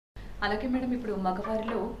అలాగే మేడం ఇప్పుడు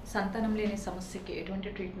మగవారిలో సంతానం లేని సమస్యకి ఎటువంటి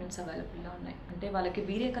ట్రీట్మెంట్స్ అవైలబుల్గా ఉన్నాయి? అంటే వాళ్ళకి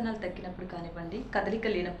వీర్య కణాలు తగ్గినప్పుడు కానివ్వండి, కదలిక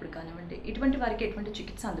లేనప్పుడు కానివ్వండి, ఇటువంటి వారికి ఎటువంటి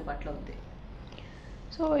చికిత్స అందుబాటులో ఉంది?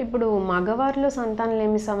 సో ఇప్పుడు మగవారిలో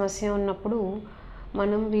సంతానలేమి సమస్య ఉన్నప్పుడు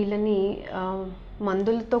మనం వీళ్ళని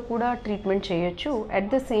మందులతో కూడా ట్రీట్మెంట్ చేయొచ్చు.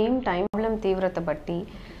 At the same time problem తీవ్రత బట్టి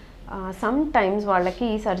సమ్ టైమ్స్ వాళ్ళకి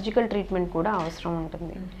సర్జికల్ ట్రీట్మెంట్ కూడా అవసరం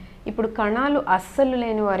ఉంటుంది. ఇప్పుడు కణాలు అస్సలు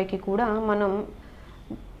లేని వారికి కూడా మనం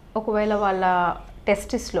ఒకవేళ వాళ్ళ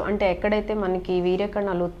టెస్టిస్లో అంటే ఎక్కడైతే మనకి వీర్య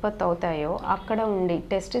కణాలు ఉత్పత్తి అవుతాయో అక్కడ ఉండి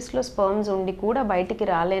టెస్టిస్లో స్పర్మ్స్ ఉండి కూడా బయటికి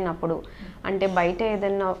రాలేనప్పుడు, అంటే బయట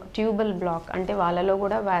ఏదైనా ట్యూబల్ బ్లాక్ అంటే వాళ్ళలో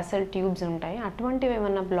కూడా వాసల్ ట్యూబ్స్ ఉంటాయి, అటువంటివి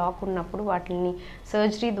ఏమైనా బ్లాక్ ఉన్నప్పుడు వాటిని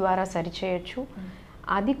సర్జరీ ద్వారా సరిచేయచ్చు.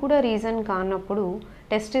 అది కూడా రీజన్ కానప్పుడు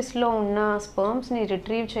టెస్టిస్లో ఉన్న స్పర్మ్స్ని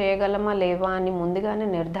రిట్రీవ్ చేయగలమా లేవా అని ముందుగానే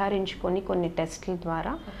నిర్ధారించుకొని కొన్ని టెస్ట్ల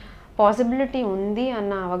ద్వారా పాసిబిలిటీ ఉంది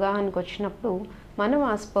అన్న అవగాహనకు వచ్చినప్పుడు మనం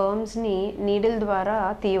ఆ స్పర్మ్స్ని నీడిల్ ద్వారా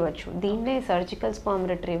తీయవచ్చు. దీన్నే సర్జికల్ స్పర్మ్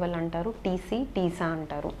రిట్రీవల్ అంటారు, టీసా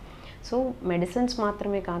అంటారు. సో మెడిసిన్స్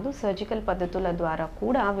మాత్రమే కాదు, సర్జికల్ పద్ధతుల ద్వారా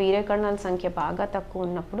కూడా వీర్యకణాల సంఖ్య బాగా తక్కువ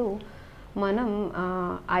ఉన్నప్పుడు మనం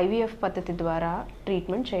ఐవీఎఫ్ పద్ధతి ద్వారా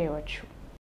ట్రీట్మెంట్ చేయవచ్చు.